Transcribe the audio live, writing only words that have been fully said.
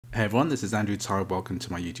Hey everyone, this is Andrew Tsai. Welcome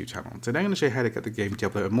to my YouTube channel. Today I'm going to show you how to get the game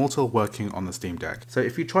Diablo Immortal working on the Steam Deck. So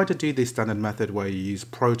if you try to do the standard method where you use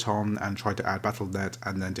Proton and try to add Battle.net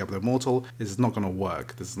and then Diablo Immortal, this is not going to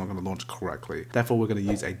work. This is not going to launch correctly. Therefore, we're going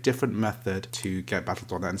to use a different method to get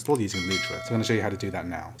Battle.net installed using Lutris. So I'm going to show you how to do that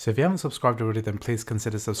now. So if you haven't subscribed already, then please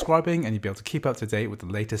consider subscribing and you'll be able to keep up to date with the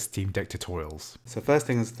latest Steam Deck tutorials. So first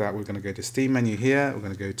thing is that we're going to go to Steam menu here, we're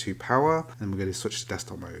going to go to Power, and we're going to switch to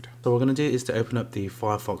desktop mode. So what we're going to do is to open up the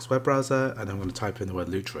Firefox web browser, and then we're going to type in the word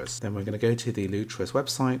Lutris. Then we're going to go to the Lutris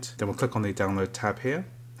website, then we'll click on the download tab here,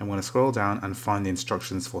 and we're going to scroll down and find the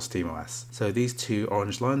instructions for SteamOS. So these two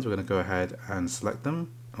orange lines, we're going to go ahead and select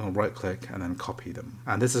them, and we'll right click and then copy them.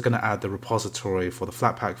 And this is going to add the repository for the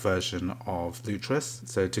Flatpak version of Lutris.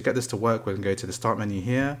 So to get this to work, we're going to go to the start menu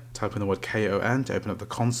here, type in the word KON to open up the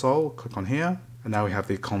console, click on here, and now we have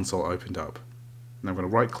the console opened up. And I'm going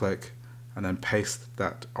to right click and then paste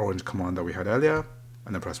that orange command that we had earlier,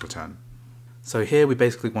 and then press return. So here we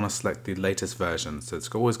basically want to select the latest version, so it's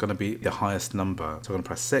always going to be the highest number. So I'm going to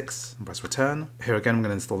press 6 and press return. Here again I'm going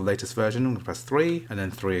to install the latest version, I'm going to press 3 and then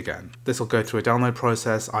 3 again. This will go through a download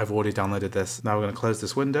process. I've already downloaded this. Now we're going to close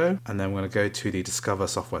this window and then we're going to go to the Discover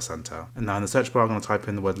Software Center. And now in the search bar I'm going to type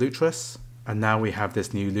in the word Lutris. And now we have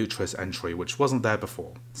this new Lutris entry, which wasn't there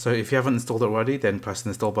before. So if you haven't installed it already, then press the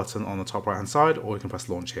install button on the top right hand side, or you can press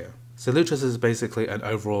launch here. So Lutris is basically an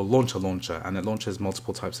overall launcher, and it launches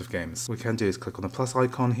multiple types of games. What we can do is click on the plus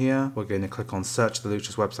icon here. We're going to click on search the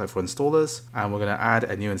Lutris website for installers, and we're going to add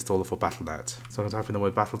a new installer for Battle.net. So I'm going to type in the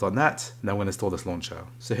word battle.net, and then we're going to install this launcher.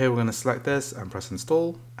 So here we're going to select this and press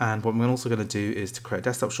install. And what we're also going to do is to create a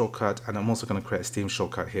desktop shortcut, and I'm also going to create a Steam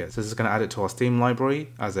shortcut here. So this is going to add it to our Steam library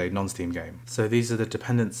as a non-Steam game. So these are the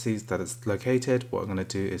dependencies that it's located. What I'm going to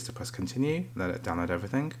do is to press continue, let it download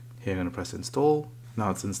everything. Here I'm going to press install.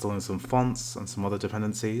 Now it's installing some fonts and some other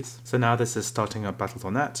dependencies. So now this is starting up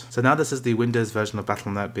Battle.net. So now this is the Windows version of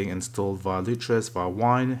Battle.net being installed via Lutris, via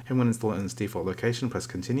Wine. Here I'm going to install it in its default location, press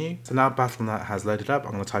continue. So now Battle.net has loaded up.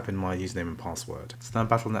 I'm going to type in my username and password. So now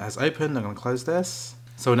Battle.net has opened. I'm going to close this.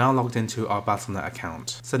 So we're now logged into our Battle.net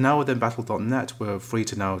account. So now within Battle.net, we're free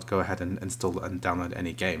to now go ahead and install and download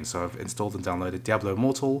any game. So I've installed and downloaded Diablo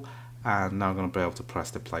Immortal, and now I'm going to be able to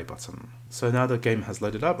press the play button. So now the game has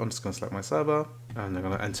loaded up, I'm just going to select my server, and I'm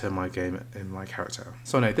going to enter my game in my character.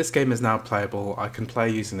 So no, this game is now playable. I can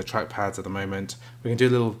play using the trackpads at the moment. We can do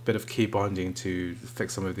a little bit of key binding to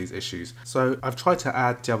fix some of these issues. So I've tried to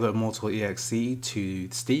add Diablo Immortal EXE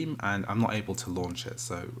to Steam, and I'm not able to launch it.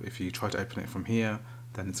 So if you try to open it from here,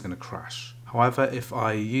 then it's going to crash. However, if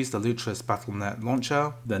I use the Lutris Battle.net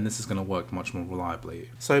launcher, then this is going to work much more reliably.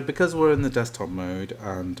 So because we're in the desktop mode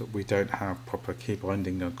and we don't have proper key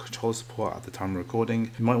binding and control support at the time of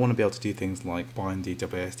recording, you might want to be able to do things like bind the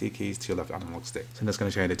WASD keys to your left analog stick. So I'm just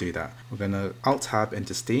going to show you how to do that. We're going to Alt-Tab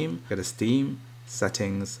into Steam, go to Steam,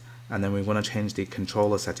 Settings, and then we want to change the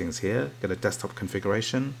controller settings here, get a desktop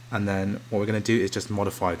configuration, and then what we're going to do is just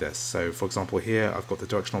modify this. So for example here, I've got the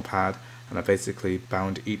directional pad, and I basically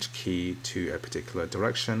bound each key to a particular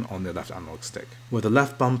direction on the left analog stick. With the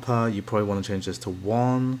left bumper, you probably want to change this to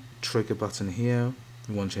 1, trigger button here,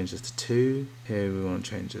 we want to change this to 2, here we want to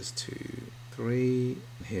change this to 3,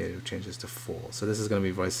 and here we change this to 4. So this is going to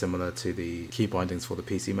be very similar to the key bindings for the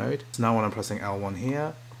PC mode. So now when I'm pressing L1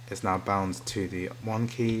 here, it's now bound to the 1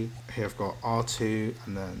 key. Here I've got R2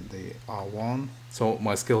 and then the R1. So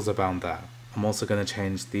my skills are bound there. I'm also going to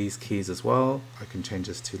change these keys as well. I can change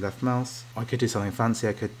this to left mouse. I could do something fancy.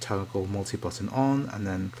 I could toggle multi-button on and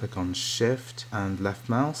then click on shift and left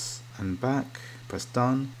mouse and back, press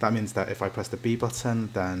done. That means that if I press the B button,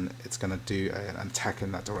 then it's going to do an attack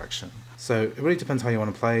in that direction. So it really depends how you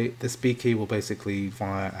want to play. This B key will basically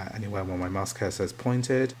fire at anywhere where my mouse cursor is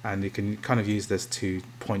pointed, and you can kind of use this to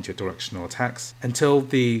point your directional attacks. Until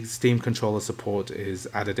the Steam controller support is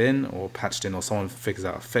added in or patched in or someone figures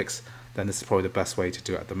out a fix, then this is probably the best way to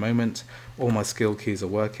do it at the moment. All my skill keys are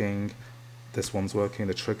working. This one's working,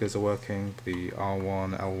 the triggers are working, the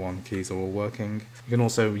R1, L1 keys are all working. You can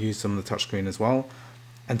also use some of the touchscreen as well.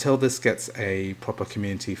 Until this gets a proper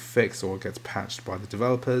community fix or gets patched by the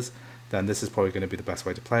developers, then this is probably going to be the best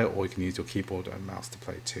way to play it, or you can use your keyboard and mouse to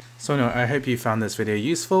play it too. So anyway, I hope you found this video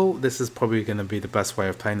useful. This is probably going to be the best way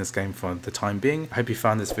of playing this game for the time being. I hope you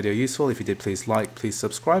found this video useful. If you did, please like, please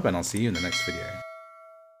subscribe, and I'll see you in the next video.